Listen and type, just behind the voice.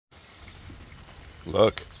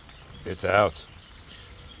Look, it's out.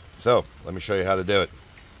 So, let me show you how to do it.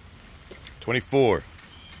 24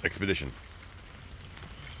 Expedition.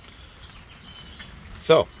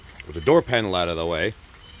 So, with the door panel out of the way,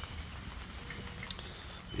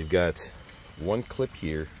 you've got one clip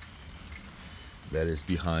here that is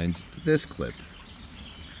behind this clip.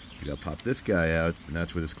 You gotta pop this guy out, and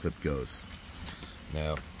that's where this clip goes.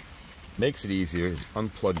 Now, makes it easier is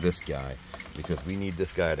unplug this guy, because we need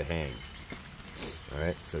this guy to hang.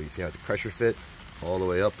 Alright, so you see how it's pressure fit all the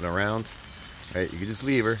way up and around. Alright, you can just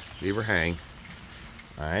leave her hang.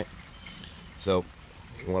 Alright, so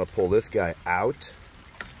you want to pull this guy out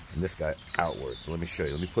and this guy outward. So let me show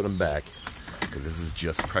you. Let me put him back, because this is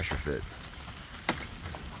just pressure fit.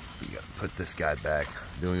 You gotta put this guy back.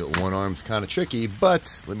 Doing it with one arm's kind of tricky,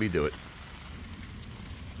 but let me do it.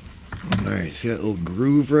 Alright, see that little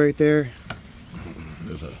groove right there?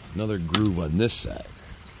 There's another groove on this side.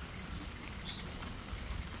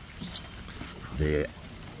 They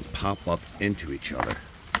pop up into each other.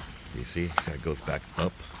 So you see? So it goes back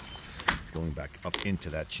up. It's going back up into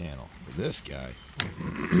that channel. So this guy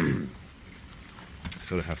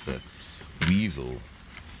sort of has to weasel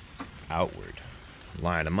outward,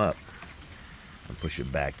 line them up, and push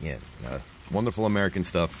it back in. Now, wonderful American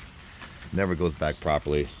stuff. Never goes back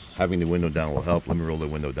properly. Having the window down will help. Let me roll the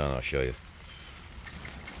window down. I'll show you.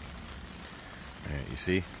 Alright, you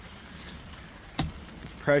see?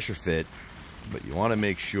 It's pressure fit, but you want to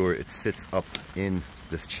make sure it sits up in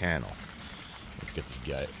this channel. Let's get this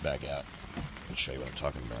guy back out and show you what I'm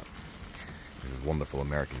talking about. This is wonderful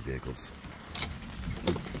American vehicles.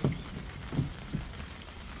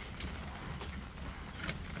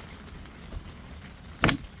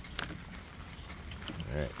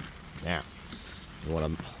 Alright, now you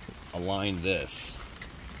want to align this.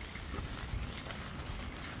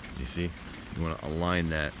 You see? You want to align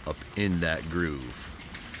that up in that groove.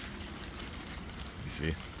 You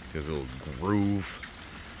see? There's a little groove.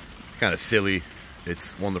 It's kind of silly.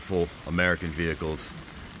 It's wonderful American vehicles,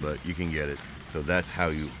 but you can get it. So that's how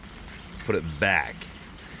you put it back.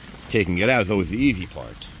 Taking it out is always the easy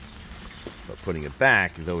part, but putting it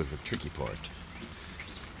back is always the tricky part.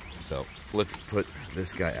 So let's put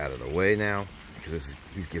this guy out of the way now, because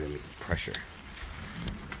he's giving me pressure.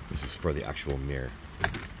 This is for the actual mirror.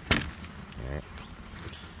 Alright,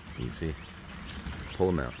 so you see, just pull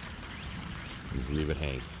him out. Just leave it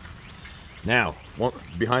hang. Now,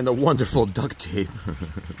 behind the wonderful duct tape,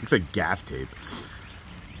 looks like gaff tape.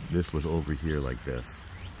 This was over here like this.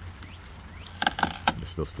 They're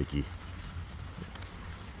still sticky.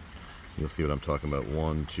 You'll see what I'm talking about.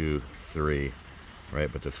 1, 2, 3,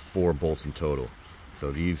 right? But there's 4 bolts in total.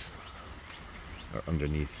 So these are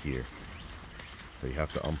underneath here. So you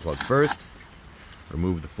have to unplug first,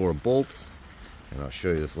 remove the 4 bolts, and I'll show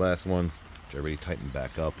you this last one, which I already tightened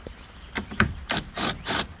back up.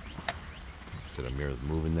 So the mirror's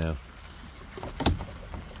moving now.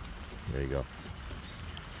 There you go.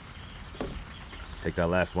 Take that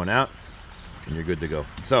last one out, and you're good to go.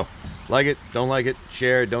 So, like it, don't like it,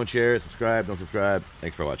 share, don't share, subscribe, don't subscribe.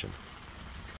 Thanks for watching.